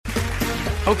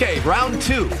Okay, round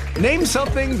two. Name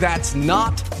something that's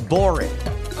not boring.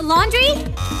 A laundry?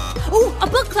 Ooh, a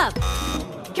book club.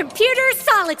 Computer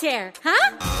solitaire,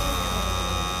 huh?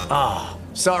 Ah,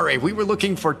 sorry, we were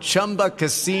looking for Chumba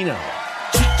Casino.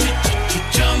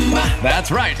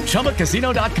 That's right,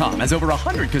 ChumbaCasino.com has over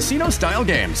 100 casino-style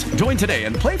games. Join today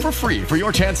and play for free for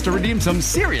your chance to redeem some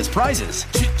serious prizes.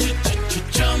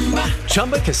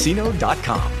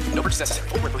 ChumbaCasino.com. No purchase necessary.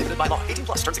 Void where prohibited by law. 18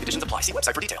 plus terms and conditions apply. See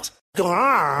website for details.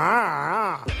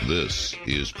 This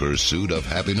is Pursuit of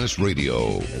Happiness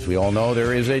Radio. As we all know,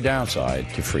 there is a downside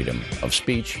to freedom of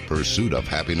speech. Pursuit of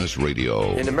Happiness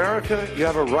Radio. In America, you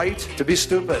have a right to be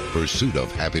stupid. Pursuit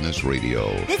of Happiness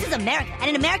Radio. This is America, and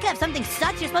in America, if something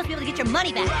sucks, you're supposed to be able to get your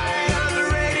money back. Right on the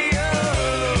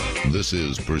radio. This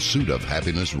is Pursuit of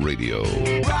Happiness Radio.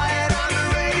 Right on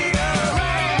the radio.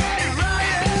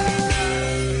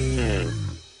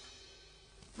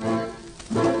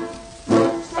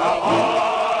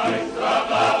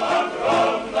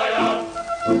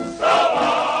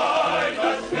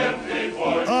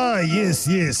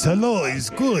 Yes, hello,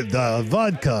 it's good.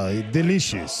 Vodka,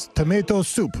 delicious. Tomato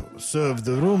soup, served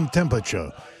room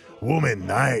temperature. Woman,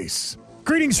 nice.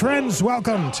 Greetings, friends.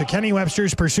 Welcome to Kenny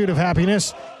Webster's Pursuit of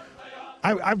Happiness.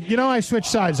 I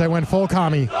switched sides. I went full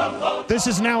commie. This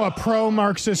is now a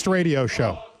pro-Marxist radio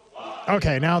show.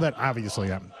 Okay, now that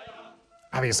obviously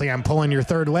I'm pulling your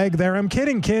third leg there. I'm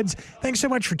kidding, kids. Thanks so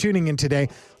much for tuning in today.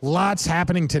 Lots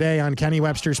happening today on Kenny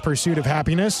Webster's Pursuit of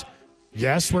Happiness.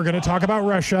 Yes, we're going to talk about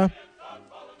Russia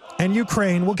and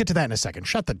Ukraine. We'll get to that in a second.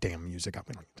 Shut the damn music up.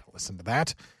 We don't need to listen to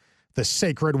that. The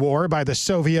sacred war by the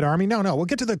Soviet army. No, we'll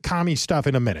get to the commie stuff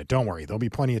in a minute. Don't worry. There'll be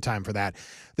plenty of time for that.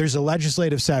 There's a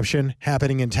legislative session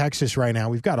happening in Texas right now.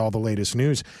 We've got all the latest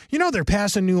news. You know, they're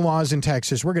passing new laws in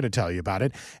Texas. We're going to tell you about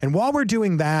it. And while we're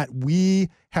doing that, we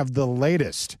have the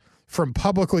latest from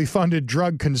publicly funded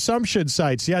drug consumption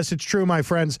sites. Yes, it's true, my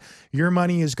friends. Your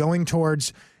money is going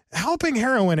towards helping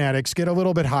heroin addicts get a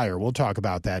little bit higher. We'll talk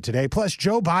about that today. Plus,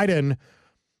 Joe Biden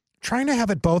trying to have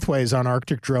it both ways on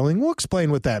Arctic drilling. We'll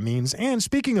explain what that means. And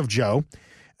speaking of Joe,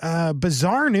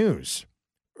 bizarre news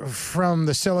from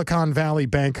the Silicon Valley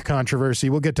Bank controversy.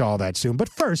 We'll get to all that soon. But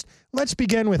first, let's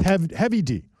begin with Heavy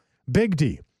D, Big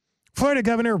D. Florida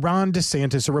Governor Ron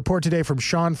DeSantis, a report today from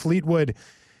Sean Fleetwood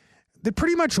that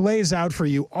pretty much lays out for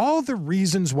you all the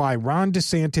reasons why Ron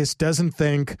DeSantis doesn't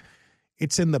think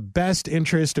it's in the best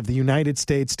interest of the United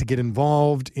States to get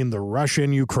involved in the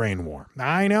Russian-Ukraine war.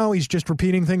 I know he's just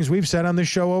repeating things we've said on this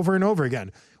show over and over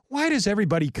again. Why does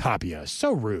everybody copy us?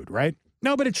 So rude, right?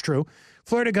 No, but it's true.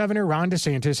 Florida Governor Ron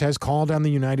DeSantis has called on the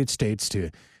United States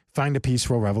to find a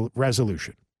peaceful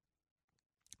resolution.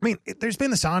 I mean, there's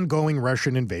been this ongoing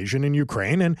Russian invasion in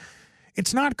Ukraine, and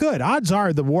it's not good. Odds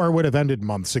are the war would have ended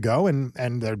months ago, and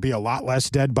there'd be a lot less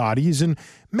dead bodies, and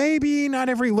maybe not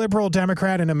every liberal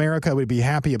Democrat in America would be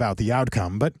happy about the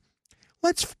outcome. But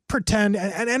let's pretend,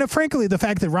 and frankly, the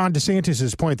fact that Ron DeSantis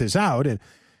has pointed this out, and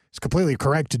it's completely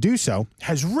correct to do so,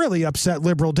 has really upset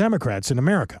liberal Democrats in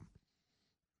America.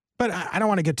 But I don't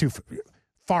want to get too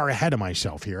far ahead of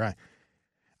myself here.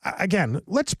 Again,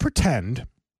 let's pretend,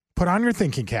 put on your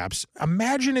thinking caps,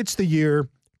 imagine it's the year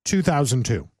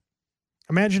 2002.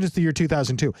 Imagine it's the year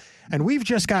 2002, and we've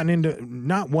just gotten into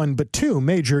not one but two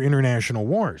major international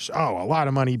wars. Oh, a lot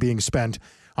of money being spent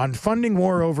on funding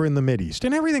war over in the Mideast,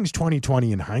 and everything's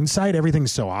 2020 in hindsight.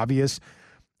 Everything's so obvious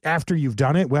after you've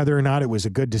done it, whether or not it was a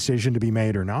good decision to be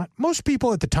made or not. Most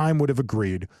people at the time would have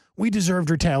agreed we deserved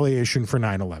retaliation for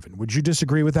 9/11. Would you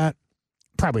disagree with that?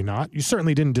 Probably not. You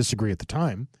certainly didn't disagree at the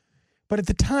time. But at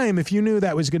the time, if you knew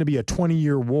that was going to be a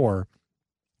 20-year war,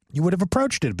 you would have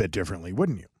approached it a bit differently,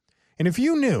 wouldn't you? And if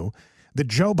you knew that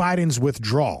Joe Biden's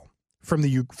withdrawal from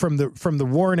the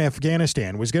war in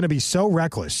Afghanistan was going to be so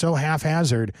reckless, so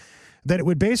haphazard, that it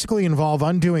would basically involve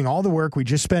undoing all the work we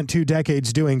just spent 2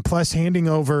 decades doing, plus handing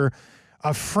over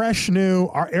a fresh new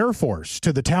Air Force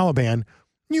to the Taliban,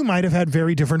 you might have had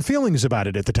very different feelings about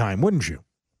it at the time, wouldn't you?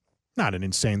 Not an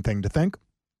insane thing to think.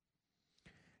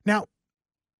 Now,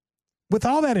 with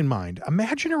all that in mind,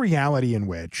 imagine a reality in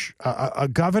which a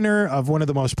governor of one of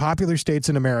the most popular states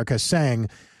in America saying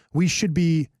we should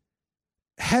be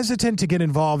hesitant to get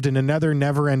involved in another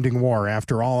never-ending war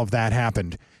after all of that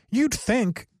happened. You'd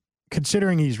think,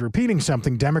 considering he's repeating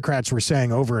something Democrats were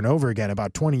saying over and over again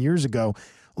about 20 years ago,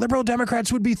 liberal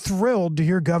Democrats would be thrilled to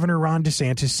hear Governor Ron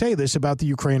DeSantis say this about the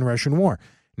Ukraine-Russian war.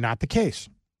 Not the case.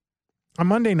 On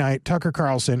Monday night, Tucker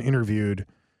Carlson interviewed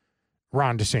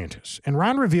Ron DeSantis, and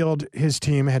Ron revealed his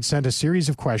team had sent a series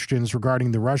of questions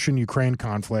regarding the Russian-Ukraine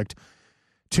conflict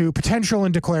to potential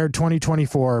and declared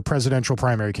 2024 presidential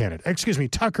primary candidate.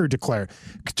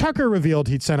 Tucker revealed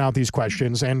he'd sent out these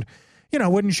questions, and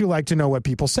wouldn't you like to know what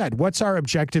people said? What's our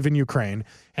objective in Ukraine,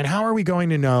 and how are we going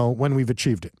to know when we've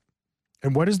achieved it?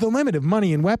 And what is the limit of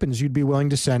money and weapons you'd be willing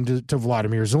to send to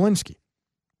Vladimir Zelensky?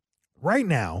 Right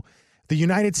now, the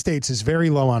United States is very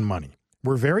low on money.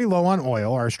 We're very low on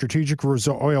oil. Our strategic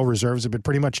oil reserves have been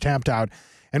pretty much tapped out,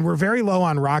 and we're very low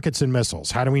on rockets and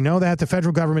missiles. How do we know that? The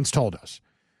federal government's told us.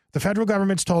 The federal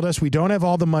government's told us we don't have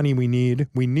all the money we need,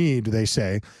 they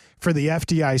say, for the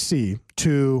FDIC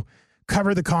to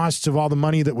cover the costs of all the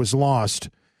money that was lost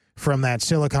from that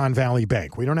Silicon Valley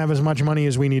Bank. We don't have as much money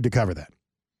as we need to cover that.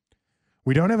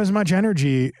 We don't have as much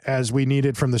energy as we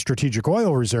needed from the strategic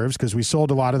oil reserves because we sold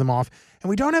a lot of them off. And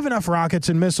we don't have enough rockets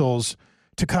and missiles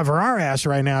to cover our ass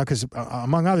right now because,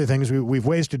 among other things, we've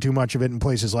wasted too much of it in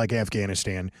places like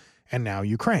Afghanistan and now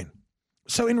Ukraine.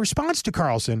 So in response to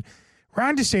Carlson,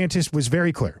 Ron DeSantis was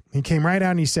very clear. He came right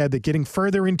out and he said that getting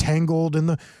further entangled in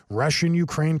the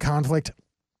Russian-Ukraine conflict,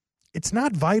 it's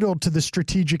not vital to the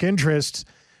strategic interests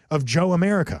of Joe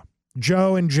America,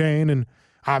 Joe and Jane, and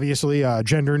obviously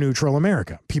gender-neutral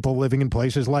America, people living in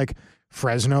places like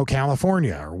Fresno,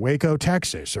 California, or Waco,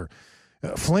 Texas, or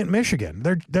Flint, Michigan.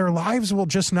 Their lives will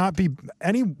just not be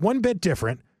any one bit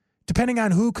different depending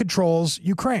on who controls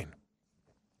Ukraine.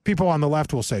 People on the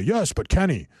left will say, yes, but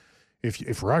Kenny,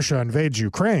 if Russia invades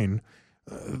Ukraine,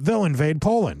 they'll invade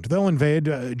Poland. They'll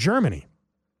invade Germany.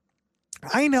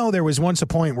 I know there was once a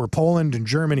point where Poland and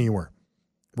Germany were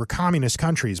communist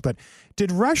countries, but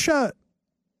did Russia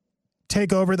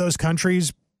take over those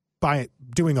countries by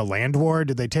doing a land war?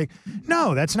 Did they take?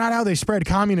 No, that's not how they spread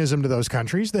communism to those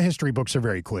countries. The history books are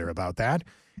very clear about that.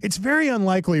 It's very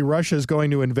unlikely Russia's going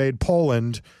to invade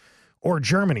Poland or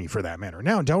Germany for that matter.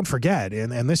 Now, don't forget,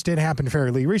 and this did happen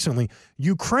fairly recently,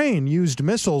 Ukraine used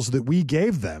missiles that we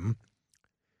gave them.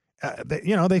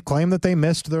 They claimed that they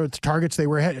missed the targets they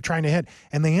were trying to hit,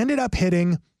 and they ended up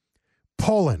hitting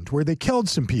Poland, where they killed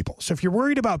some people. So if you're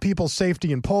worried about people's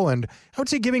safety in Poland, I would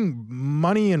say giving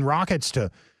money and rockets to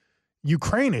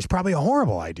Ukraine is probably a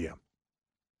horrible idea.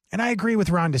 And I agree with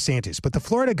Ron DeSantis, but the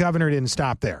Florida governor didn't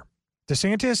stop there.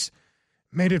 DeSantis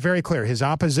made it very clear his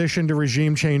opposition to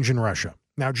regime change in Russia.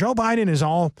 Now, Joe Biden has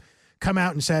all come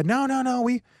out and said,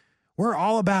 no, we're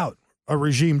all about a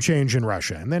regime change in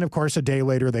Russia. And then, of course, a day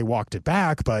later, they walked it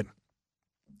back, but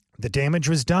the damage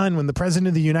was done when the president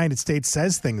of the United States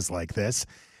says things like this.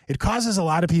 It causes a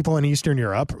lot of people in Eastern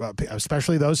Europe,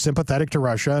 especially those sympathetic to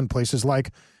Russia in places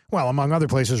like, well, among other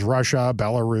places, Russia,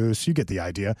 Belarus, you get the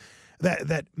idea,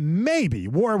 that maybe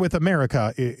war with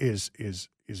America is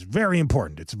very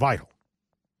important. It's vital.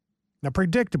 Now,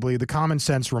 predictably, the common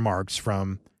sense remarks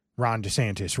from Ron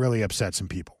DeSantis really upset some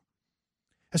people,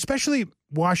 especially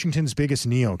Washington's biggest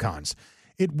neocons.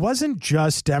 It wasn't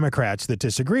just Democrats that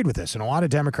disagreed with this, and a lot of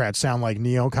Democrats sound like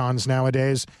neocons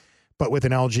nowadays, but with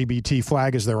an LGBT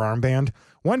flag as their armband.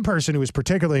 One person who was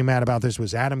particularly mad about this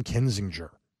was Adam Kinzinger.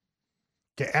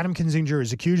 Adam Kinzinger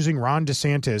is accusing Ron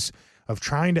DeSantis of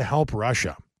trying to help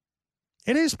Russia.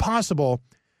 It is possible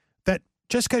that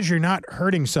just because you're not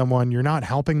hurting someone, you're not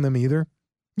helping them either.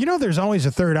 There's always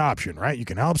a third option, right? You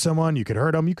can help someone, you could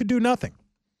hurt them, you could do nothing.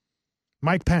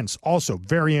 Mike Pence, also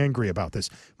very angry about this.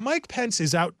 Mike Pence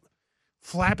is out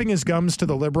flapping his gums to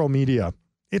the liberal media.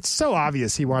 It's so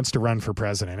obvious he wants to run for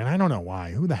president, and I don't know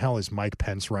why. Who the hell is Mike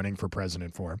Pence running for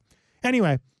president for?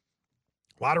 Anyway,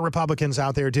 a lot of Republicans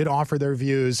out there did offer their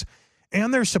views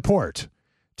and their support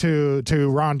to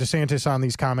Ron DeSantis on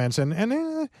these comments, and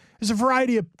there's a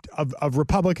variety of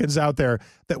Republicans out there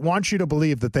that want you to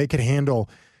believe that they could handle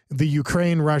the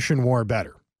Ukraine-Russian war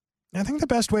better. I think the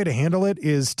best way to handle it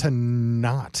is to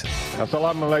not.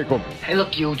 Assalamu alaikum. Hey,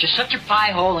 look, you just shut your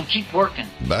pie hole and keep working.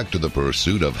 Back to the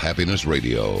Pursuit of Happiness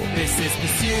Radio. This is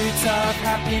Pursuit of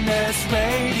Happiness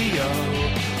Radio,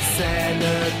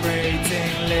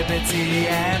 celebrating liberty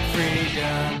and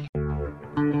freedom.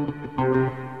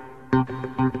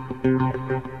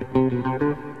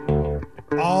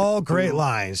 All great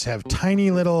lies have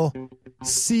tiny little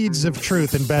seeds of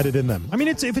truth embedded in them. I mean,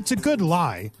 if it's a good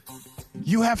lie,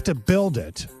 you have to build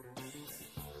it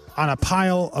on a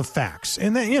pile of facts.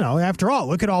 And then, after all,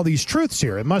 look at all these truths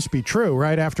here. It must be true,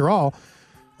 right? After all,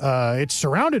 it's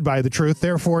surrounded by the truth,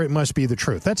 therefore it must be the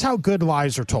truth. That's how good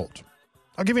lies are told.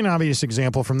 I'll give you an obvious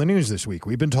example from the news this week.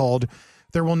 We've been told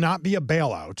there will not be a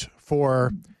bailout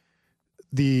for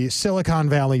the Silicon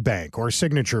Valley Bank or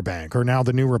Signature Bank or now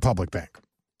the New Republic Bank.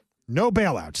 No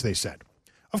bailouts, they said.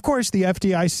 Of course, the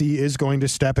FDIC is going to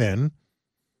step in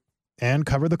and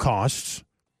cover the costs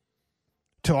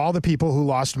to all the people who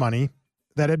lost money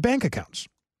that had bank accounts.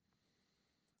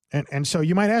 And so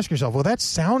you might ask yourself, well, that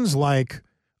sounds like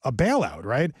a bailout,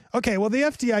 right? Okay, well, the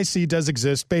FDIC does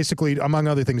exist basically, among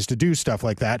other things, to do stuff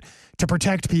like that, to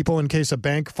protect people in case a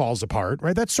bank falls apart,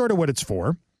 right? That's sort of what it's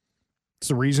for. It's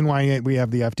the reason why we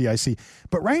have the FDIC.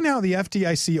 But right now, the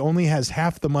FDIC only has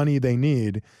half the money they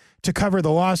need to cover the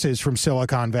losses from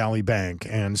Silicon Valley Bank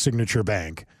and Signature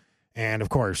Bank and, of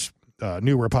course,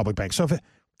 New Republic Bank. So if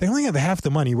they only have half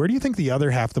the money, where do you think the other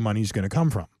half the money is going to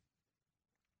come from?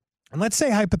 And let's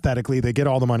say, hypothetically, they get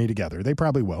all the money together. They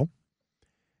probably will.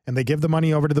 And they give the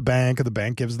money over to the bank, or the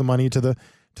bank gives the money to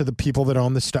the people that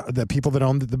own the people that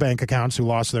own the bank accounts who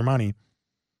lost their money.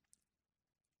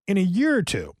 In a year or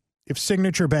two, if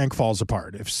Signature Bank falls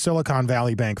apart, if Silicon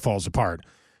Valley Bank falls apart,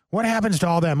 what happens to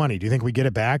all that money? Do you think we get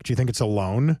it back? Do you think it's a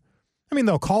loan? I mean,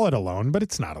 they'll call it a loan, but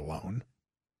it's not a loan.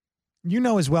 You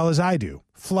know as well as I do.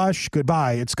 Flush,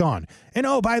 goodbye, it's gone. And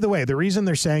oh, by the way, the reason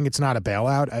they're saying it's not a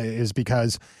bailout is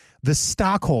because the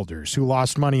stockholders who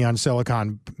lost money on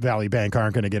Silicon Valley Bank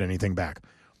aren't going to get anything back.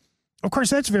 Of course,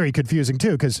 that's very confusing,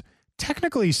 too, because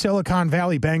technically Silicon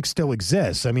Valley Bank still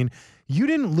exists. I mean, you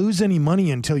didn't lose any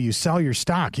money until you sell your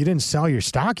stock. You didn't sell your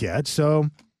stock yet, so,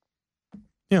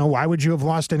 why would you have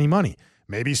lost any money?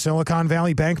 Maybe Silicon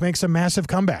Valley Bank makes a massive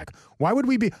comeback. Why would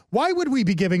we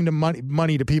be giving the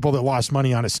money to people that lost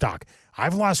money on a stock?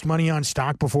 I've lost money on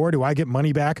stock before. Do I get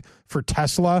money back for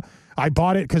Tesla? I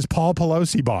bought it because Paul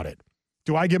Pelosi bought it.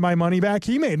 Do I get my money back?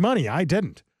 He made money. I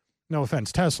didn't. No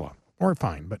offense, Tesla. Or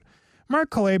fine. But Mark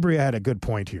Calabria had a good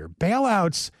point here.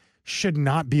 Bailouts should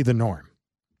not be the norm.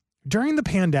 During the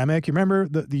pandemic, you remember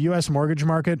the U.S. mortgage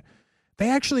market? They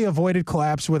actually avoided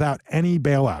collapse without any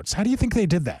bailouts. How do you think they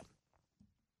did that?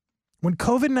 When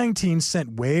COVID-19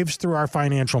 sent waves through our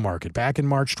financial market back in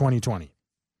March 2020,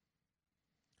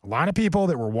 a lot of people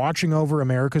that were watching over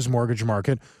America's mortgage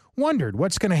market wondered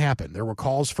what's going to happen. There were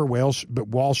calls for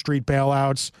Wall Street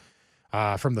bailouts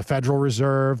from the Federal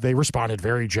Reserve. They responded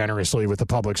very generously with the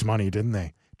public's money, didn't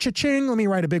they? Cha-ching, let me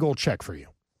write a big old check for you.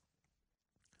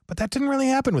 But that didn't really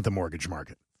happen with the mortgage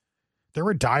market. There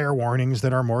were dire warnings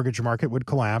that our mortgage market would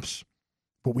collapse,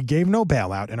 but we gave no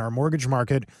bailout, and our mortgage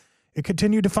market, it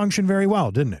continued to function very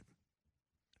well, didn't it?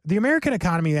 The American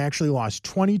economy actually lost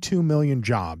 22 million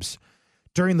jobs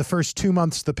during the first 2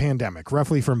 months of the pandemic,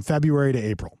 roughly from February to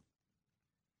April.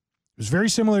 It was very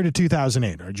similar to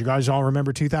 2008. Did you guys all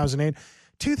remember 2008?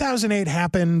 2008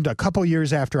 happened a couple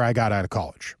years after I got out of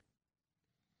college.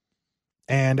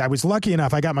 And I was lucky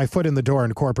enough, I got my foot in the door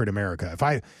in corporate America.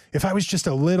 If I was just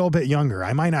a little bit younger,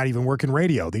 I might not even work in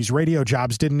radio. These radio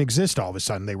jobs didn't exist all of a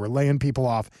sudden. They were laying people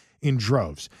off in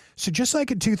droves. So just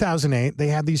like in 2008, they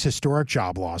had these historic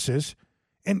job losses.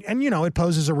 And it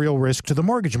poses a real risk to the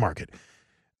mortgage market.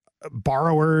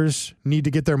 Borrowers need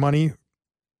to get their money.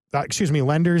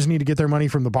 Lenders need to get their money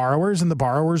from the borrowers, and the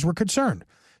borrowers were concerned.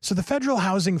 So the Federal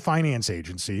Housing Finance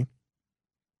Agency,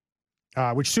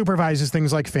 which supervises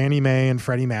things like Fannie Mae and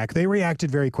Freddie Mac, they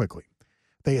reacted very quickly.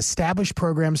 They established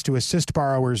programs to assist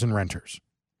borrowers and renters.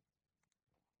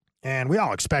 And we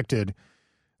all expected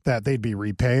that they'd be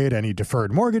repaid any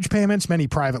deferred mortgage payments. Many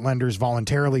private lenders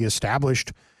voluntarily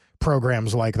established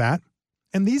programs like that.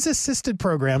 And these assisted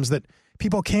programs that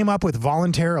people came up with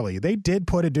voluntarily, they did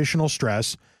put additional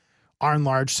stress on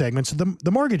large segments of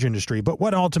the mortgage industry. But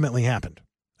what ultimately happened?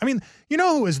 I mean, you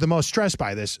know who is the most stressed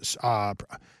by this?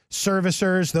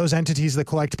 Servicers, those entities that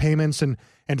collect payments and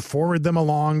forward them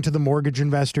along to the mortgage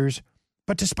investors.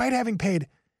 But despite having paid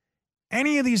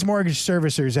any of these mortgage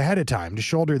servicers ahead of time to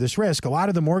shoulder this risk, a lot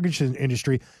of the mortgage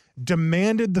industry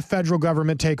demanded the federal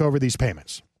government take over these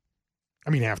payments.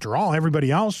 I mean, after all, everybody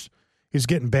else is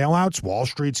getting bailouts. Wall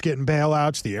Street's getting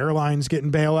bailouts. The airlines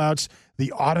getting bailouts.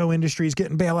 The auto industry is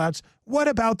getting bailouts. What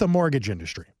about the mortgage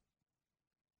industry?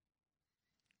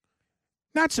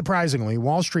 Not surprisingly,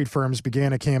 Wall Street firms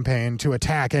began a campaign to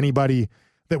attack anybody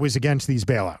that was against these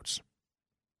bailouts.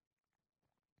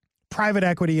 Private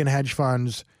equity and hedge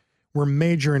funds were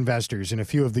major investors in a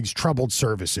few of these troubled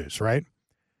services, right?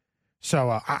 So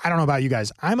I don't know about you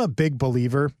guys. I'm a big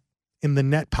believer in the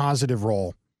net positive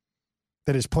role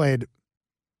that is played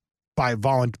by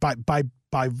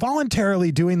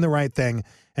voluntarily doing the right thing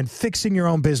and fixing your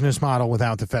own business model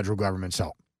without the federal government's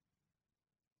help.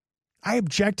 I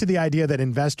object to the idea that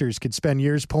investors could spend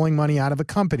years pulling money out of a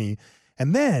company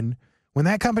and then, when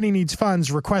that company needs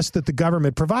funds, request that the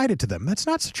government provide it to them. That's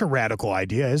not such a radical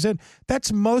idea, is it?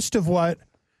 That's most of what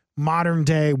modern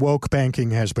day woke banking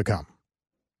has become.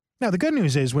 Now, the good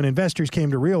news is when investors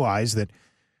came to realize that,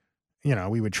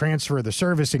 we would transfer the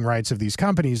servicing rights of these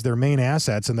companies, their main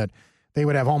assets, and that they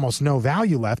would have almost no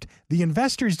value left, the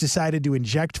investors decided to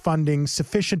inject funding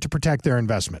sufficient to protect their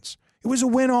investments. It was a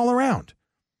win all around,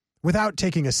 without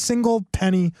taking a single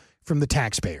penny from the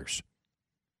taxpayers.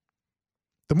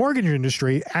 The mortgage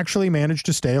industry actually managed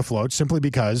to stay afloat simply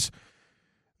because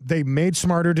they made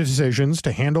smarter decisions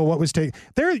to handle what was taken.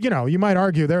 You might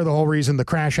argue they're the whole reason the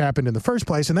crash happened in the first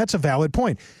place, and that's a valid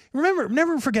point. Remember,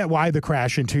 never forget why the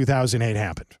crash in 2008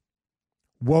 happened.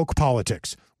 Woke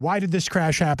politics. Why did this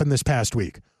crash happen this past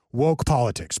week? Woke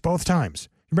politics, both times.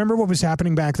 Remember what was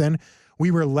happening back then? We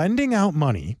were lending out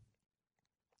money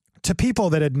to people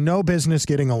that had no business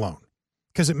getting a loan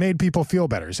because it made people feel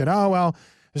better. It said, oh, well,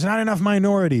 there's not enough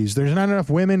minorities. There's not enough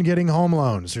women getting home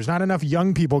loans. There's not enough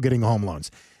young people getting home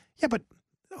loans. Yeah, but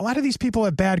a lot of these people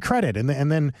have bad credit. And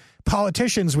then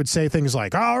politicians would say things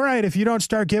like, all right, if you don't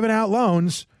start giving out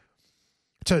loans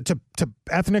to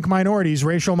ethnic minorities,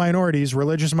 racial minorities,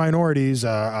 religious minorities,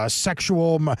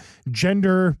 sexual,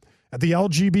 gender, the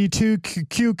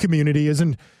LGBTQ community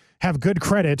have good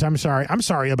credit. I'm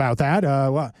sorry about that.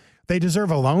 Well, they deserve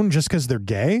a loan just because they're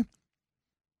gay.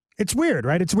 It's weird,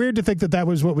 right? It's weird to think that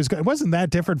was what was going. It wasn't that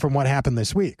different from what happened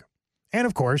this week. And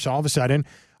of course, all of a sudden,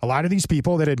 a lot of these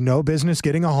people that had no business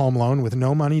getting a home loan with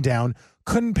no money down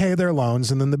couldn't pay their loans,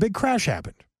 and then the big crash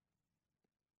happened.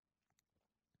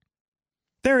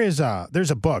 There's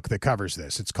a book that covers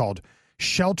this. It's called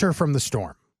Shelter from the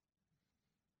Storm.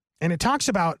 And it talks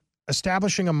about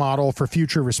establishing a model for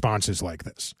future responses like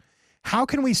this. How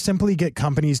can we simply get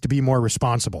companies to be more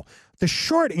responsible? The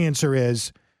short answer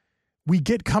is we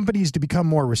get companies to become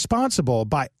more responsible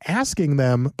by asking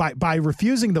them, by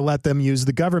refusing to let them use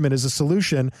the government as a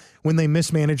solution when they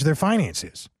mismanage their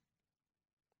finances.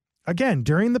 Again,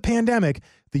 during the pandemic,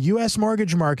 the U.S.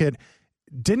 mortgage market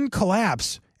didn't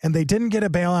collapse and they didn't get a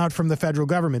bailout from the federal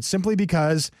government simply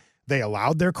because they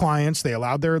allowed their clients, they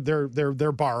allowed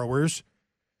their borrowers,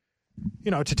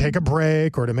 to take a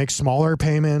break or to make smaller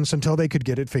payments until they could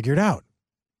get it figured out.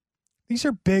 These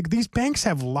are big. These banks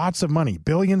have lots of money,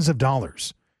 billions of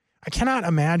dollars. I cannot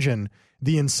imagine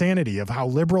the insanity of how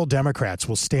liberal Democrats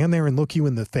will stand there and look you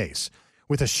in the face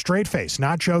with a straight face,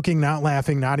 not joking, not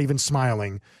laughing, not even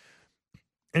smiling,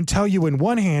 and tell you in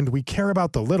one hand, we care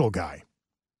about the little guy.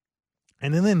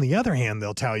 And then in the other hand,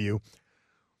 they'll tell you,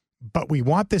 but we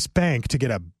want this bank to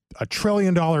get a $1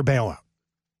 trillion bailout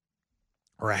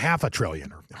or a $500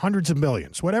 billion or hundreds of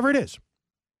millions, whatever it is.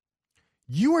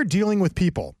 You are dealing with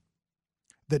people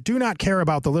that do not care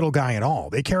about the little guy at all.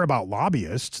 They care about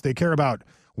lobbyists. They care about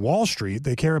Wall Street.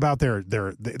 They care about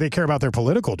they care about their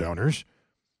political donors.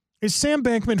 Is Sam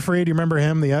Bankman-Fried, you remember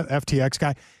him, the FTX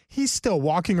guy? He's still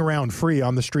walking around free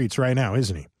on the streets right now,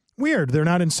 isn't he? Weird. They're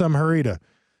not in some hurry to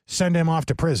send him off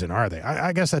to prison, are they?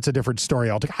 I guess that's a different story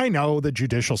altogether. I know the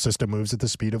judicial system moves at the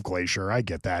speed of glacier. I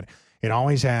get that. It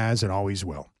always has and always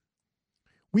will.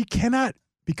 We cannot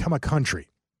become a country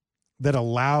that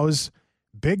allows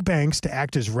big banks to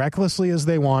act as recklessly as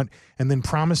they want and then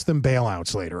promise them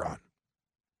bailouts later on.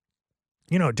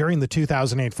 During the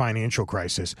 2008 financial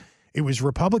crisis, it was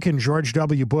Republican George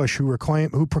W. Bush who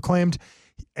proclaimed,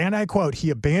 and I quote, he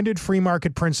abandoned free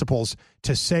market principles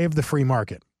to save the free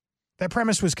market. That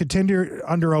premise was continued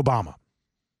under Obama.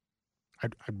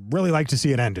 I'd really like to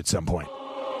see it end at some point.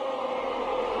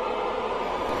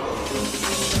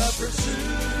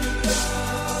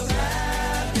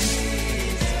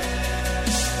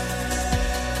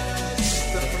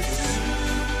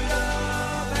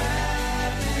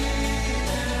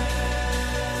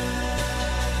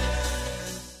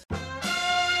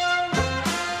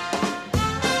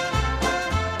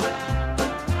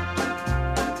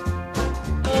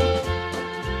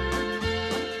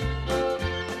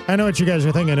 I know what you guys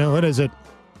are thinking. What is it?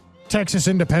 Texas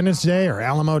Independence Day or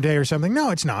Alamo Day or something? No,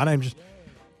 it's not. I'm just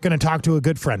going to talk to a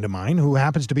good friend of mine who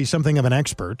happens to be something of an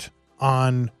expert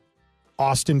on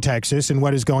Austin, Texas, and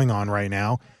what is going on right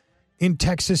now in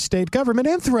Texas state government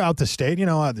and throughout the state.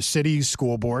 The cities,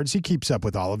 school boards. He keeps up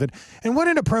with all of it. And what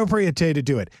an appropriate day to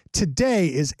do it. Today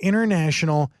is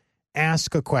International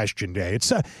Ask a Question Day.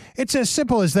 It's as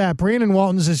simple as that. Brandon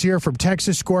Waltons is here from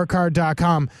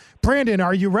TexasScorecard.com. Brandon,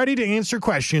 are you ready to answer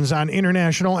questions on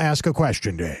International Ask a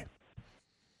Question Day?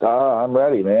 I'm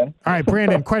ready, man. All right,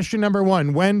 Brandon, question number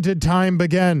one. When did time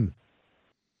begin?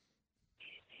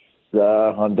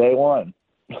 On day one.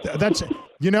 That's,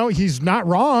 he's not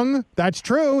wrong. That's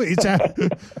true. It's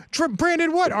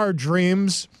Brandon, what are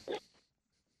dreams?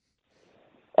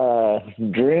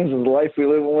 Dreams of the life we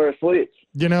live when we're asleep.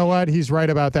 You know what? He's right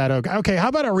about that. Okay, how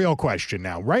about a real question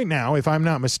now? Right now, if I'm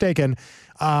not mistaken,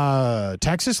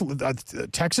 Texas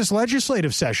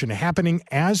legislative session happening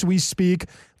as we speak.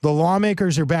 The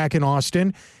lawmakers are back in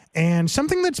Austin. And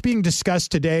something that's being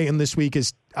discussed today and this week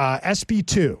is SB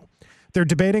 2. They're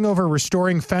debating over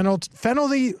restoring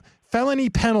felony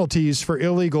penalties for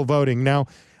illegal voting. Now,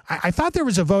 I thought there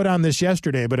was a vote on this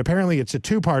yesterday, but apparently it's a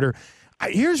two-parter.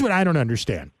 Here's what I don't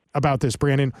understand about this,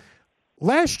 Brandon.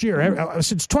 Last year,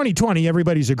 since 2020,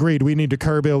 everybody's agreed we need to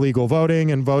curb illegal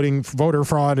voting and voter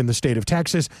fraud in the state of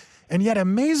Texas. And yet,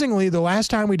 amazingly, the last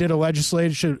time we did a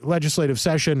legislative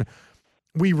session,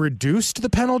 we reduced the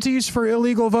penalties for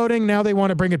illegal voting. Now they want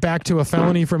to bring it back to a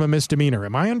felony from a misdemeanor.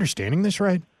 Am I understanding this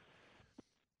right?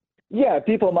 Yeah,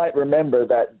 people might remember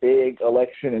that big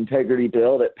election integrity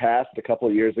bill that passed a couple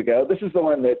of years ago. This is the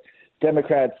one that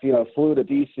Democrats, flew to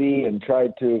D.C. and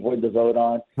tried to avoid the vote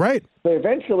on. Right. They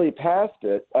eventually passed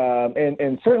it,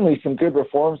 and certainly some good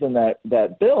reforms in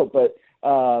that bill. But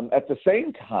at the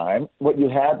same time, what you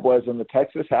had was in the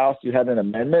Texas House, you had an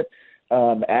amendment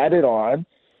added on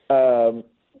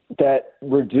that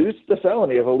reduced the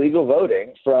felony of illegal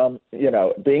voting from,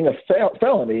 being a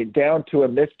felony down to a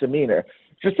misdemeanor,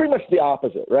 which is pretty much the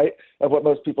opposite, right, of what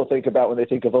most people think about when they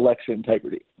think of election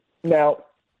integrity. Now,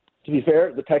 to be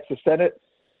fair, the Texas Senate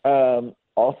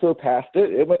also passed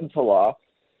it. It went into law.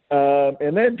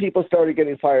 And then people started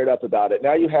getting fired up about it.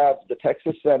 Now you have the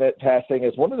Texas Senate passing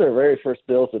as one of their very first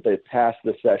bills that they passed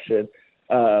this session,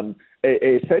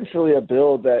 essentially a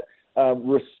bill that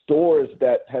restores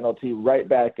that penalty right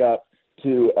back up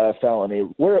to a felony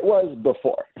where it was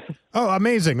before. Oh,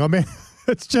 amazing.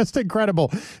 It's just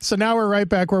incredible. So now we're right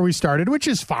back where we started, which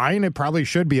is fine. It probably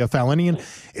should be a felony. And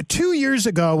 2 years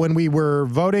ago, when we were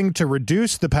voting to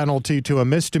reduce the penalty to a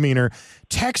misdemeanor,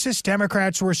 Texas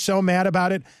Democrats were so mad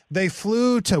about it. They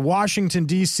flew to Washington,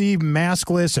 D.C.,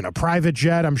 maskless in a private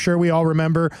jet. I'm sure we all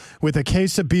remember, with a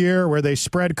case of beer, where they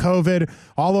spread COVID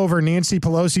all over Nancy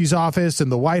Pelosi's office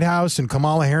and the White House and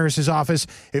Kamala Harris's office.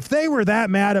 If they were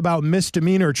that mad about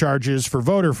misdemeanor charges for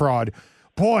voter fraud,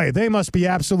 boy, they must be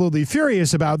absolutely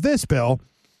furious about this bill.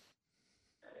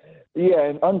 Yeah,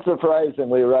 and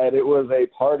unsurprisingly, right, it was a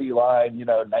party line,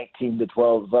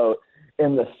 19-12 vote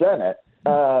in the Senate.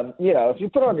 If you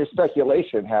put on your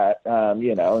speculation hat,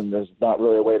 and there's not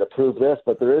really a way to prove this,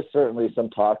 but there is certainly some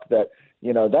talk that,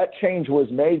 that change was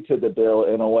made to the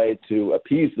bill in a way to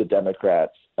appease the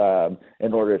Democrats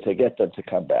in order to get them to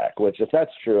come back, which, if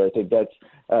that's true, I think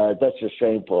that's just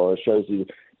shameful. It shows you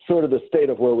sort of the state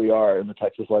of where we are in the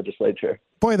Texas legislature.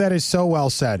 Boy, that is so well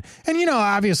said. And,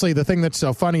 obviously the thing that's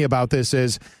so funny about this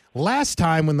is last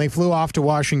time when they flew off to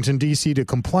Washington, D.C. to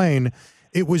complain,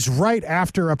 it was right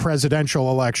after a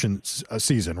presidential election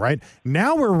season, right?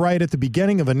 Now we're right at the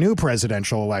beginning of a new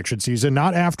presidential election season,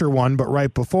 not after one, but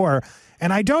right before.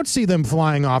 And I don't see them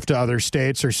flying off to other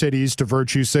states or cities to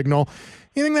virtue signal.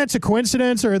 You think that's a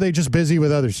coincidence, or are they just busy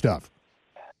with other stuff?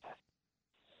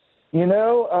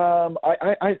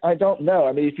 I don't know.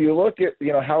 I mean, if you look at,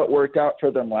 how it worked out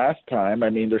for them last time, I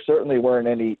mean, there certainly weren't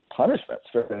any punishments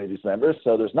for any of these members.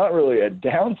 So there's not really a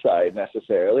downside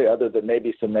necessarily, other than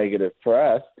maybe some negative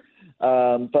press.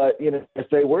 But, if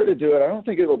they were to do it, I don't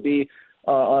think it'll be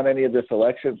on any of this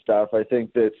election stuff. I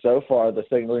think that so far the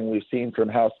signaling we've seen from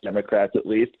House Democrats, at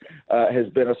least, has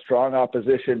been a strong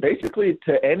opposition basically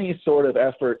to any sort of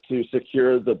effort to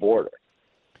secure the border.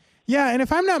 Yeah, and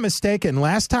if I'm not mistaken,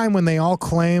 last time when they all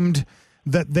claimed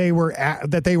that they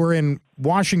were in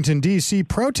Washington, D.C.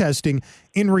 protesting,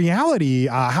 in reality,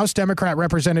 House Democrat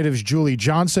Representatives Julie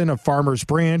Johnson of Farmers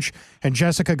Branch and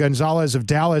Jessica Gonzalez of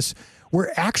Dallas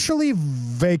were actually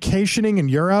vacationing in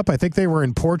Europe. I think they were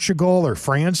in Portugal or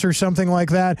France or something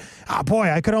like that. Boy,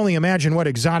 I could only imagine what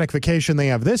exotic vacation they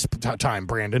have this time,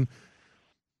 Brandon.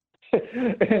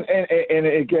 And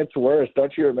it gets worse.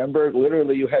 Don't you remember?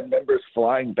 Literally, you had members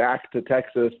flying back to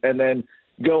Texas and then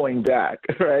going back,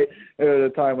 right? At a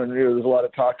time when there was a lot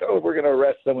of talk, we're going to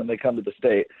arrest them when they come to the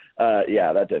state.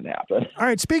 Yeah, that didn't happen. All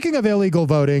right, speaking of illegal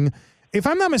voting, if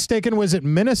I'm not mistaken, was it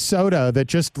Minnesota that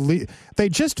they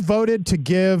just voted to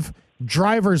give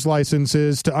driver's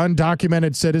licenses to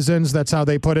undocumented citizens? That's how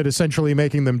they put it, essentially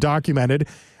making them documented.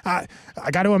 I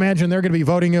got to imagine they're going to be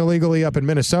voting illegally up in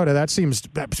Minnesota. That seems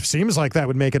like that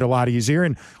would make it a lot easier.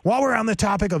 And while we're on the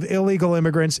topic of illegal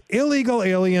immigrants, illegal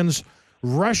aliens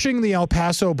rushing the El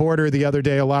Paso border the other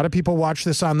day, a lot of people watched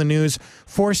this on the news,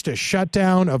 forced a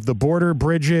shutdown of the border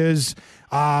bridges.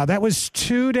 That was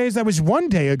 2 days. That was 1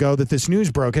 day ago that this news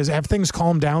broke. Have things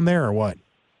calmed down there or what?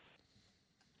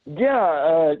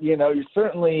 Yeah, you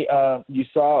certainly you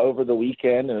saw over the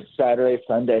weekend and Saturday,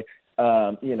 Sunday,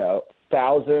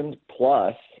 1,000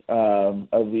 plus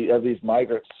of these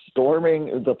migrants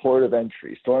storming the port of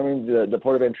entry,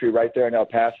 right there in El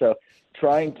Paso,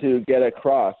 trying to get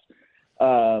across.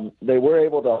 They were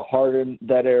able to harden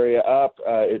that area up.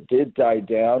 It did die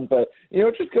down, but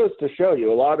it just goes to show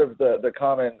you a lot of the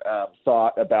common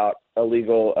thought about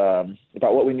illegal,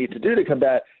 about what we need to do to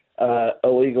combat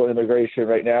illegal immigration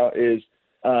right now is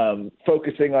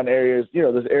focusing on areas,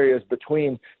 those areas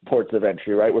between ports of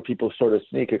entry, right, where people sort of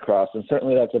sneak across. And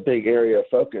certainly that's a big area of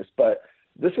focus. But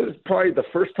this is probably the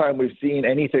first time we've seen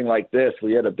anything like this.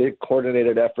 We had a big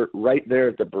coordinated effort right there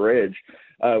at the bridge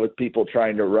with people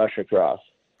trying to rush across.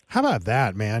 How about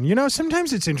that, man?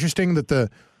 Sometimes it's interesting that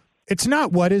it's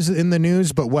not what is in the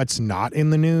news, but what's not in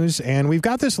the news. And we've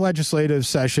got this legislative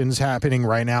sessions happening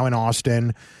right now in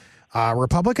Austin.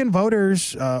 Republican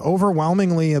voters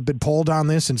overwhelmingly have been polled on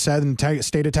this and said in the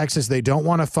state of Texas they don't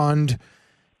want to fund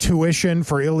tuition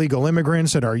for illegal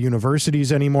immigrants at our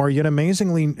universities anymore. Yet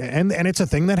amazingly, and it's a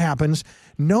thing that happens,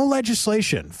 no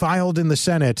legislation filed in the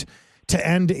Senate to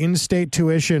end in-state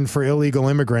tuition for illegal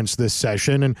immigrants this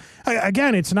session. And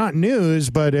again, it's not news,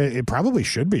 but it probably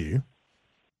should be.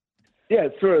 Yeah,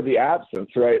 it's sort of the absence,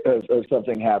 right, of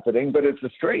something happening, but it's a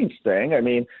strange thing. I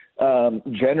mean,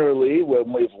 generally,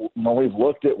 when we've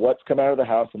looked at what's come out of the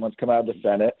House and what's come out of the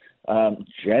Senate,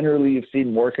 generally you've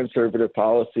seen more conservative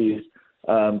policies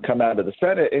come out of the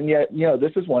Senate, and yet,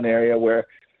 this is one area where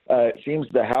it seems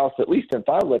the House, at least in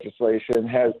file legislation,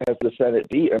 has the Senate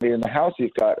beat. I mean, in the House,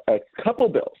 you've got a couple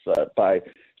bills by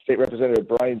State Representative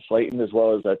Brian Slayton as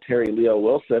well as Terry Leo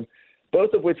Wilson,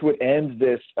 both of which would end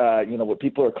this, what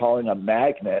people are calling a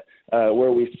magnet,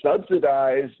 where we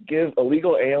subsidize, give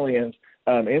illegal aliens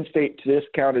in-state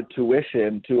discounted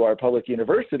tuition to our public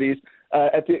universities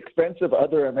at the expense of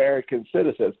other American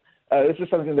citizens. This is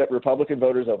something that Republican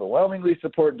voters overwhelmingly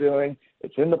support doing.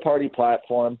 It's in the party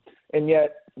platform. And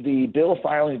yet the bill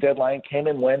filing deadline came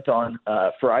and went on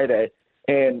Friday,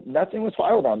 and nothing was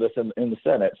filed on this in the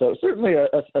Senate. So certainly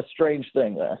a strange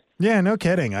thing there. Yeah, no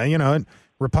kidding.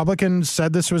 Republicans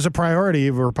said this was a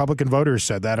priority. Republican voters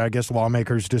said that. I guess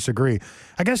lawmakers disagree.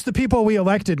 I guess the people we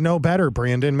elected know better,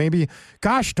 Brandon. Maybe,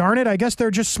 gosh darn it, I guess they're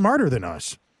just smarter than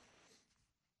us.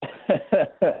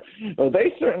 Well,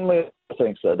 they certainly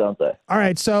think so, don't they? All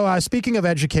right, so speaking of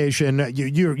education,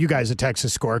 you guys at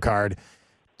Texas Scorecard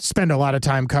spend a lot of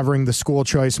time covering the school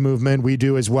choice movement. We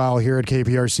do as well here at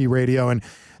KPRC Radio, and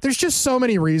there's just so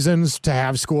many reasons to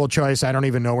have school choice. I don't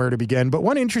even know where to begin. But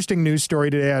one interesting news story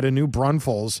today out of New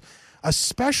Braunfels, a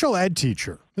special ed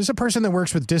teacher. This is a person that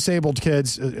works with disabled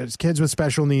kids, kids with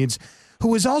special needs,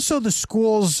 who is also the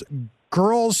school's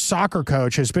girls soccer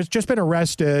coach, has just been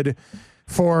arrested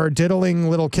for diddling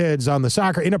little kids on the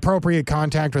soccer. Inappropriate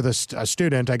contact with a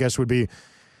student, I guess, would be,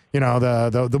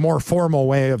 the more formal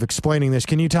way of explaining this.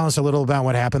 Can you tell us a little about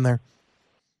what happened there?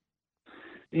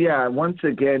 Yeah, once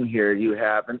again here you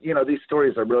have, and these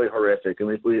stories are really horrific,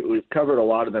 and we've covered a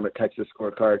lot of them at Texas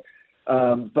Scorecard.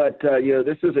 But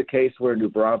this is a case where New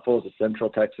Braunfels, a Central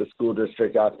Texas school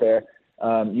district out there,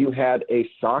 you had a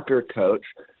soccer coach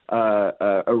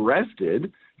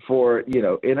arrested for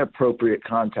inappropriate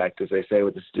contact, as they say,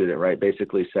 with the student, right?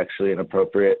 Basically, sexually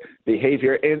inappropriate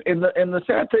behavior. And the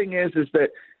sad thing is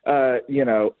that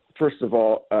first of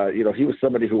all, he was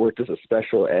somebody who worked as a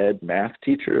special ed math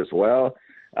teacher as well.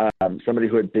 Somebody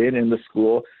who had been in the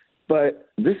school. But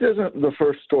this isn't the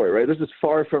first story, right? This is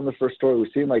far from the first story we've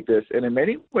seen like this. And in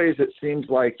many ways, it seems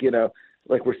like,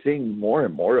 like we're seeing more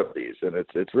and more of these, and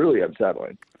it's really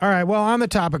unsettling. All right, well, on the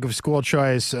topic of school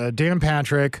choice, Dan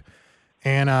Patrick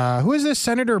and who is this?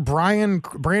 Senator Brandon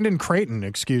Creighton,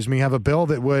 have a bill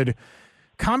that would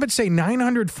compensate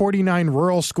 949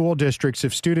 rural school districts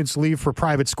if students leave for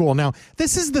private school. Now,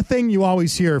 this is the thing you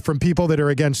always hear from people that are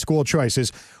against school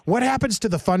choices. What happens to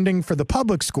the funding for the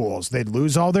public schools? They'd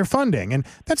lose all their funding. And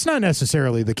that's not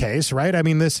necessarily the case, right? I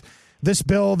mean, this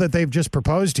bill that they've just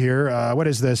proposed here, what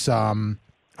is this?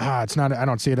 It's not, I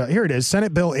don't see it. Here it is.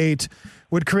 Senate Bill 8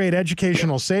 would create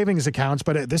educational savings accounts,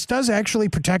 but this does actually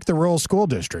protect the rural school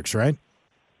districts, right?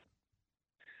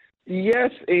 Yes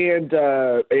and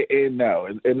no,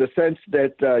 in the sense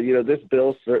that, this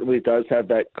bill certainly does have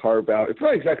that carve out. It's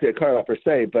not exactly a carve out per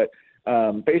se, but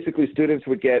basically families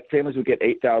would get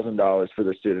 $8,000 for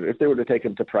their student if they were to take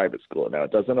them to private school. Now,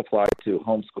 it doesn't apply to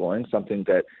homeschooling, something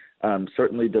that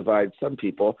certainly divides some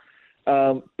people.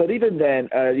 But even then,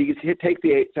 you can take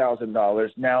the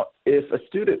 $8,000. Now, if a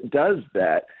student does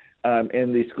that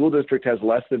and the school district has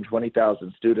less than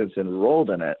 20,000 students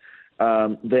enrolled in it,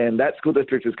 then that school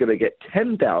district is going to get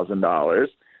 $10,000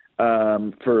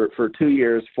 for 2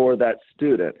 years for that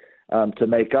student to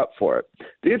make up for it.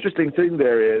 The interesting thing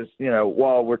there is,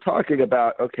 while we're talking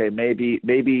about, okay, maybe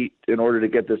in order to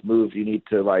get this moved, you need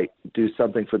to do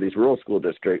something for these rural school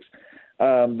districts.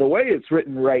 The way it's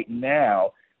written right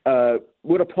now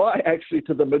would apply actually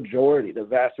to the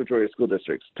vast majority of school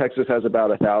districts. Texas has about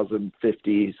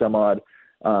 1,050 some odd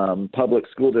public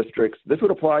school districts. This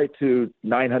would apply to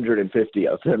 950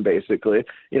 of them, basically.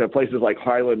 Places like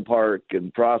Highland Park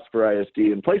and Prosper ISD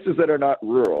and places that are not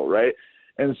rural, right?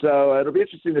 And so it'll be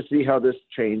interesting to see how this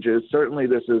changes. Certainly,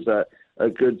 this is a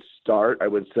good start, I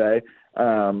would say.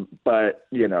 But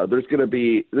there's going to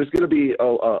be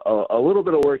a little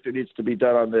bit of work that needs to be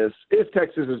done on this if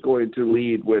Texas is going to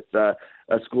lead with a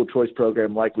school choice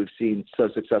program like we've seen so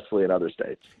successfully in other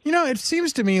states. It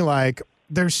seems to me like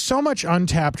there's so much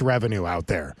untapped revenue out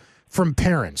there from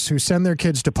parents who send their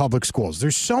kids to public schools.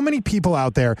 There's so many people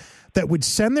out there that would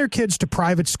send their kids to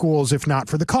private schools if not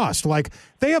for the cost. Like,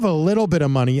 they have a little bit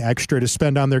of money extra to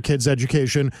spend on their kids'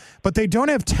 education, but they don't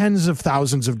have tens of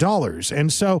thousands of dollars.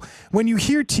 And so when you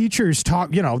hear teachers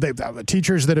talk,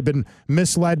 teachers that have been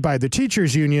misled by the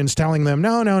teachers' unions telling them,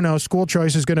 no, school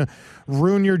choice is going to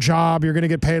ruin your job, you're going to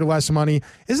get paid less money.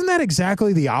 Isn't that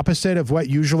exactly the opposite of what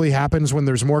usually happens when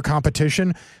there's more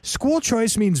competition? School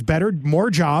choice means more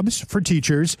jobs for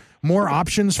teachers, more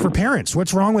options for parents.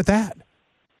 What's wrong with that?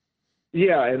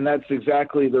 Yeah, and that's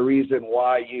exactly the reason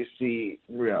why you see,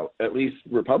 at least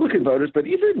Republican voters, but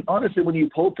even honestly, when you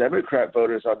poll Democrat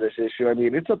voters on this issue, I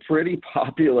mean, it's a pretty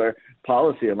popular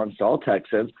policy amongst all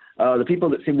Texans. The people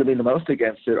that seem to be the most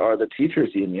against it are the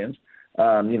teachers' unions,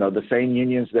 the same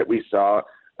unions that we saw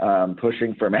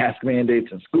pushing for mask mandates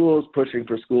in schools, pushing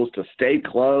for schools to stay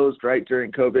closed, right,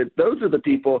 during COVID. Those are the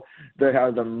people that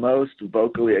are the most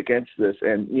vocally against this.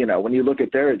 And, when you look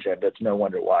at their agenda, it's no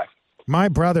wonder why. My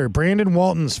brother, Brandon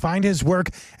Waltons, find his work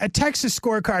at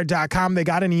TexasScorecard.com. They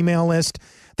got an email list.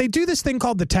 They do this thing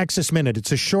called the Texas Minute.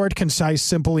 It's a short, concise,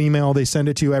 simple email. They send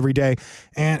it to you every day.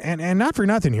 And not for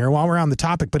nothing here while we're on the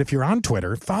topic, but if you're on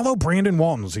Twitter, follow Brandon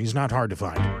Waltons. He's not hard to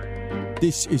find.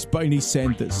 This is Bernie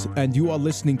Sanders, and you are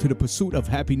listening to the Pursuit of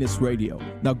Happiness Radio.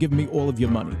 Now give me all of your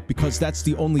money, because that's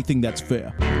the only thing that's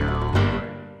fair.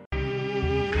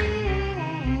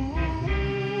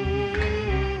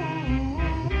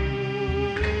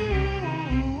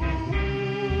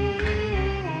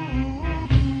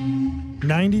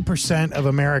 %, of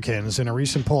Americans in a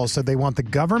recent poll said they want the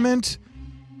government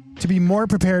to be more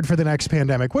prepared for the next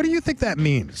pandemic. What do you think that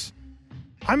means?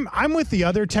 I'm with the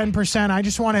other 10%. I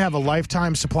just want to have a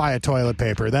lifetime supply of toilet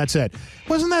paper. That's it.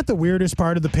 Wasn't that the weirdest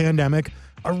part of the pandemic?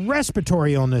 A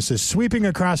respiratory illness is sweeping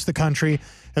across the country,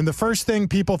 and the first thing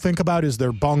people think about is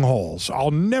their bungholes.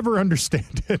 I'll never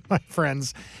understand it, my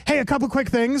friends. Hey, a couple quick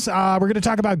things. We're going to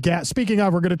talk about gas. Speaking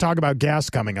of, we're going to talk about gas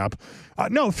coming up.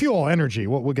 Fuel, energy.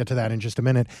 We'll get to that in just a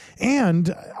minute.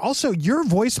 And also, your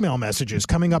voicemail messages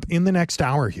coming up in the next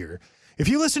hour here. If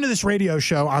you listen to this radio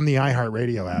show on the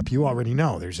iHeartRadio app, you already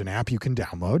know there's an app you can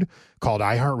download called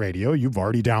iHeartRadio. You've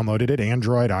already downloaded it,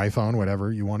 Android, iPhone,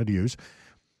 whatever you wanted to use.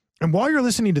 And while you're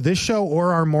listening to this show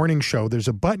or our morning show, there's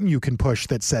a button you can push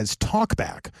that says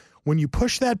Talkback. When you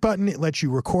push that button, it lets you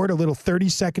record a little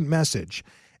 30-second message,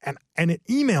 and it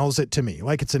emails it to me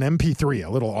like it's an MP3,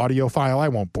 a little audio file. I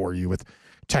won't bore you with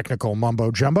technical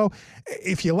mumbo-jumbo.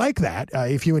 If you like that,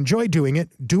 if you enjoy doing it,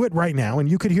 do it right now, and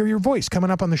you could hear your voice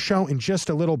coming up on the show in just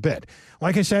a little bit.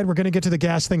 Like I said, we're going to get to the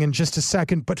gas thing in just a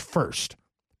second, but first,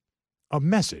 a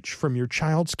message from your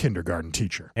child's kindergarten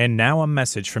teacher. And now a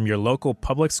message from your local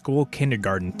public school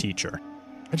kindergarten teacher.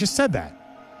 I just said that.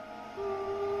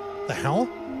 The hell?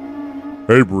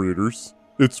 Hey, breeders.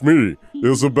 It's me,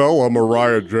 Isabella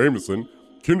Mariah Jameson,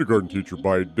 kindergarten teacher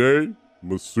by day,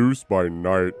 masseuse by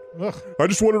night. Ugh. I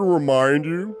just wanted to remind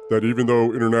you that even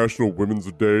though International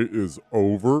Women's Day is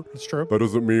over, that's true. That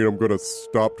doesn't mean I'm going to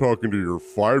stop talking to your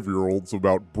 5-year-olds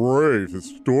about brave,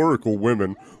 historical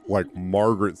women like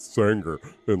Margaret Sanger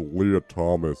and Leah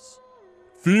Thomas.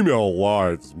 Female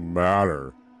lives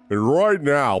matter. And right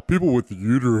now, people with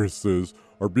uteruses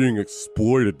are being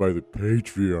exploited by the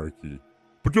patriarchy.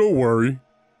 But don't worry,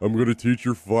 I'm going to teach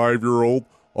your 5-year-old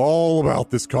all about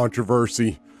this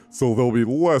controversy, so they'll be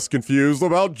less confused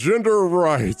about gender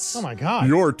rights. Oh my God.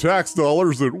 Your tax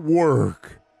dollars at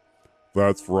work.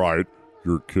 That's right.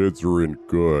 Your kids are in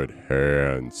good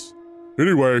hands.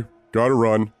 Anyway, gotta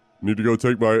run. Need to go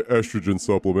take my estrogen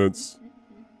supplements.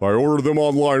 I ordered them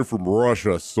online from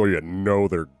Russia, so you know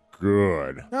they're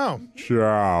good. Oh.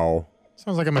 Ciao.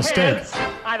 Sounds like a mistake. Kids,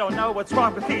 I don't know what's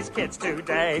wrong with these kids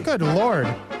today. Good Lord.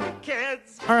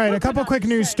 Kids. All right, a couple quick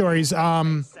news stories.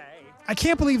 I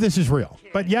can't believe this is real,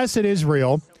 but yes, it is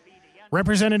real.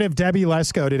 Representative Debbie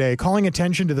Lesko today calling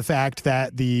attention to the fact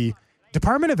that the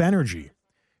Department of Energy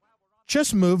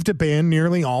just moved to ban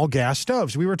nearly all gas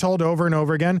stoves. We were told over and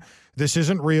over again, this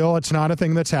isn't real. It's not a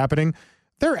thing that's happening.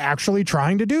 They're actually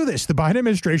trying to do this. The Biden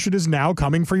administration is now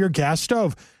coming for your gas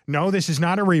stove. No, this is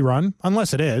not a rerun,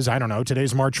 unless it is. I don't know.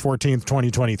 Today's March 14th,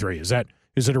 2023. Is that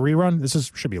Is it a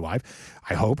rerun? Should be live.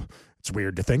 I hope. It's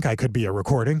weird to think I could be a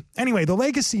recording. Anyway, the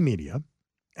legacy media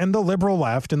and the liberal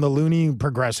left and the loony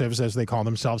progressives, as they call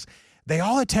themselves, they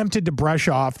all attempted to brush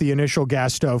off the initial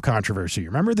gas stove controversy.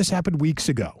 Remember, this happened weeks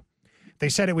ago. They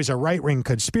said it was a right-wing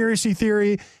conspiracy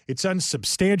theory. It's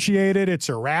unsubstantiated. It's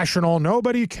irrational.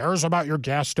 Nobody cares about your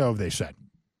gas stove, they said.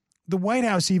 The White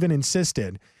House even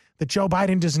insisted that Joe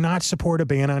Biden does not support a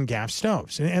ban on gas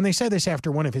stoves. And they said this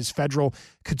after one of his federal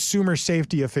consumer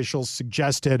safety officials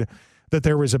suggested that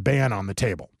there was a ban on the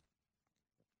table.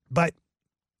 But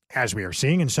as we are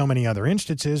seeing in so many other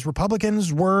instances,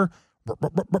 Republicans were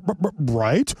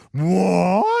right.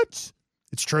 What?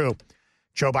 It's true.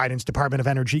 Joe Biden's Department of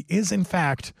Energy is, in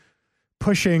fact,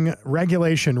 pushing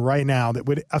regulation right now that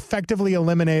would effectively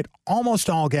eliminate almost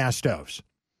all gas stoves.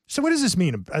 So what does this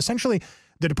mean? Essentially,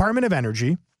 the Department of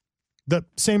Energy, the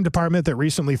same department that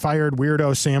recently fired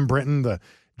weirdo Sam Brinton, the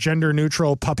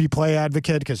gender-neutral puppy play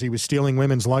advocate because he was stealing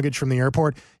women's luggage from the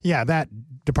airport. Yeah, that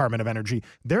Department of Energy.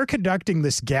 They're conducting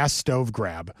this gas stove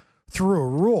grab through a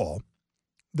rule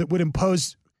that would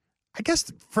impose, I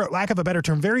guess, for lack of a better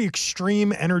term, very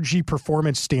extreme energy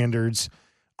performance standards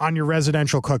on your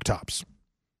residential cooktops.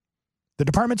 The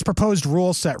department's proposed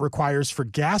rule set requires for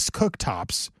gas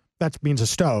cooktops, that means a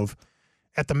stove,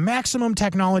 at the maximum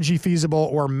technology feasible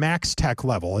or max tech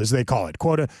level, as they call it.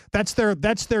 Quote, that's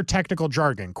their technical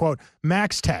jargon. Quote,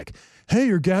 max tech. Hey,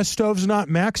 your gas stove's not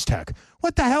max tech.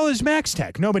 What the hell is max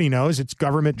tech? Nobody knows. It's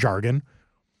government jargon.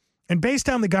 And based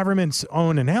on the government's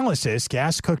own analysis,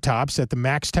 gas cooktops at the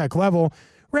max tech level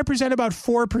represent about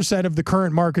 4% of the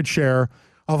current market share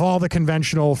of all the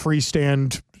conventional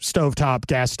freestand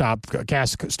gas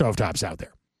stovetops out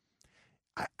there.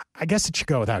 I guess it should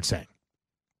go without saying.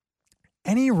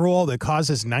 Any rule that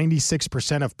causes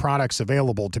 96% of products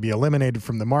available to be eliminated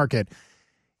from the market,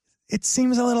 it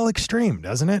seems a little extreme,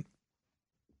 doesn't it?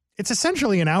 It's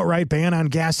essentially an outright ban on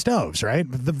gas stoves, right?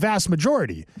 The vast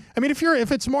majority. I mean,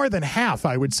 if it's more than half,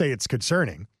 I would say it's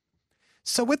concerning.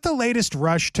 So with the latest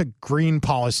rush to green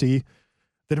policy,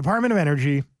 the Department of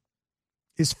Energy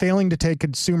is failing to take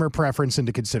consumer preference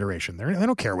into consideration. They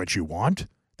don't care what you want.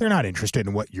 They're not interested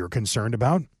in what you're concerned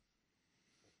about.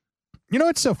 You know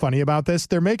what's so funny about this?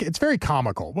 It's very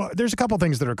comical. Well, there's a couple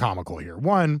things that are comical here.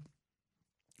 One,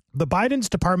 the Biden's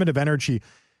Department of Energy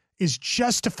is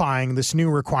justifying this new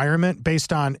requirement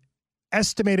based on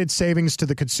estimated savings to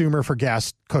the consumer for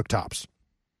gas cooktops.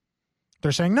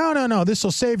 They're saying, no, this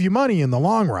will save you money in the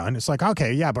long run. It's like,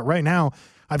 okay, yeah, but right now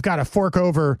I've got to fork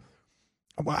over.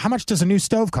 How much does a new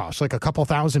stove cost? Like a couple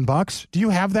 $1,000? Do you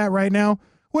have that right now?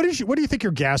 What do you think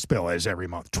your gas bill is every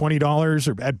month? $20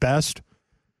 or at best?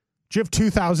 Do you have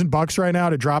 $2,000 right now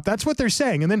to drop? That's what they're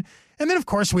saying. And then of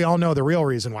course we all know the real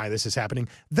reason why this is happening.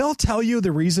 They'll tell you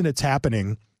the reason it's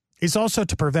happening is also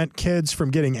to prevent kids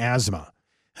from getting asthma.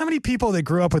 How many people that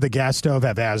grew up with a gas stove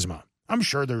have asthma? I'm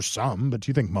sure there's some, but do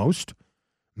you think most?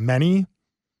 Many?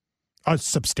 A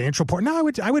substantial portion?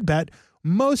 No, I would bet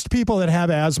most people that have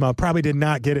asthma probably did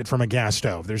not get it from a gas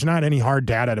stove. There's not any hard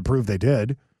data to prove they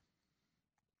did.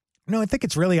 No, I think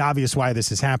it's really obvious why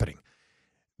this is happening.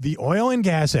 The oil and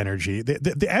gas energy,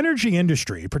 the energy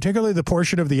industry, particularly the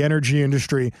portion of the energy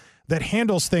industry that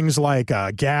handles things like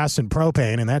gas and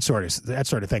propane and that sort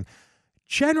of thing,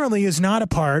 generally is not a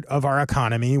part of our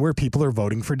economy where people are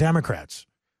voting for Democrats.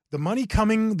 The money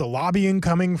coming, the lobbying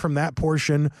coming from that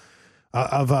portion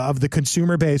of the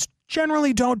consumer base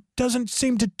generally doesn't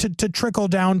seem to trickle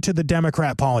down to the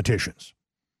Democrat politicians.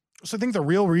 So I think the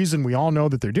real reason we all know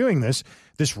that they're doing this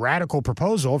radical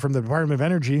proposal from the Department of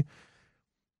Energy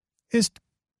is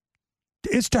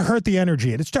to hurt the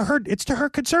energy, and it's to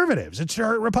hurt conservatives, it's to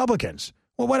hurt Republicans.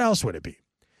 Well, what else would it be?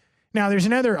 Now, there's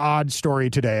another odd story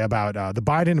today about the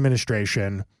Biden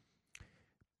administration.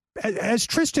 As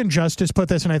Tristan Justice put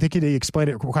this, and I think he explained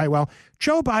it quite well,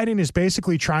 Joe Biden is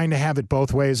basically trying to have it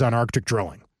both ways on Arctic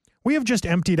drilling. We have just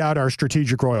emptied out our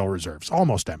strategic oil reserves,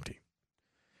 almost empty.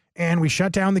 And we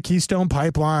shut down the Keystone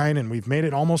Pipeline, and we've made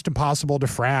it almost impossible to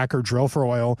frack or drill for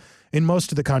oil in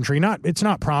most of the country. It's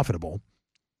not profitable.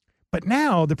 But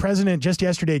now the president just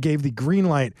yesterday gave the green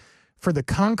light for the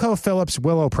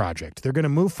ConocoPhillips-Willow project. They're going to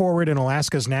move forward in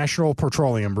Alaska's National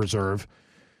Petroleum Reserve.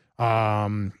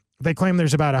 They claim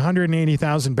there's about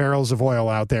 180,000 barrels of oil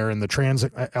out there in the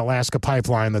Trans-Alaska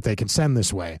Pipeline that they can send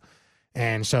this way.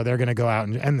 And so they're going to go out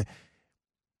and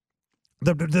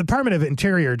the Department of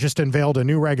Interior just unveiled a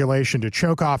new regulation to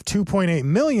choke off 2.8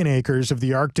 million acres of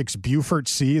the Arctic's Beaufort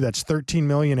Sea. That's 13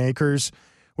 million acres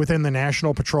within the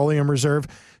National Petroleum Reserve.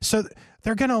 So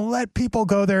they're going to let people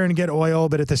go there and get oil,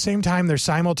 but at the same time, they're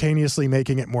simultaneously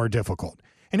making it more difficult.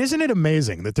 And isn't it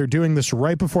amazing that they're doing this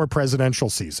right before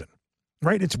presidential season?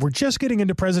 right? We're just getting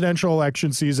into presidential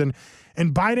election season,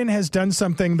 and Biden has done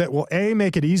something that will A,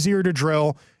 make it easier to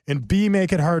drill, and B,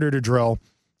 make it harder to drill.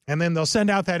 And then they'll send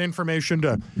out that information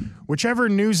to whichever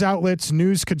news outlets,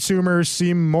 news consumers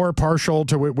seem more partial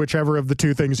to whichever of the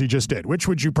two things he just did. Which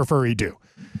would you prefer he do?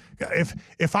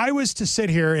 If I was to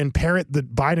sit here and parrot the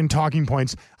Biden talking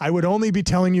points, I would only be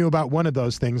telling you about one of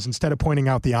those things instead of pointing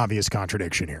out the obvious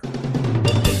contradiction here.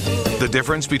 The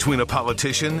difference between a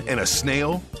politician and a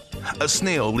snail? A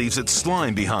snail leaves its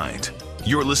slime behind.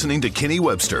 You're listening to Kenny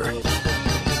Webster.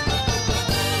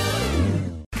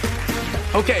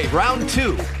 Okay, round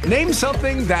two. Name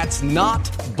something that's not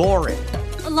boring.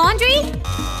 A laundry?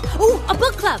 Ooh, a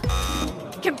book club.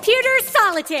 Computer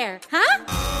solitaire, huh?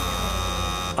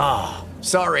 Ah, oh,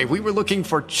 sorry, we were looking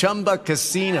for Chumba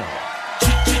Casino.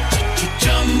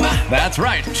 That's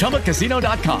right,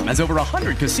 ChumbaCasino.com has over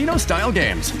 100 casino-style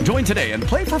games. Join today and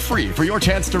play for free for your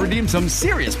chance to redeem some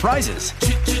serious prizes.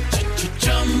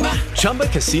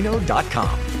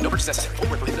 ChumbaCasino.com. No purchase necessary. Void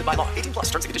where prohibited by law.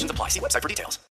 18+ terms and conditions apply. See website for details.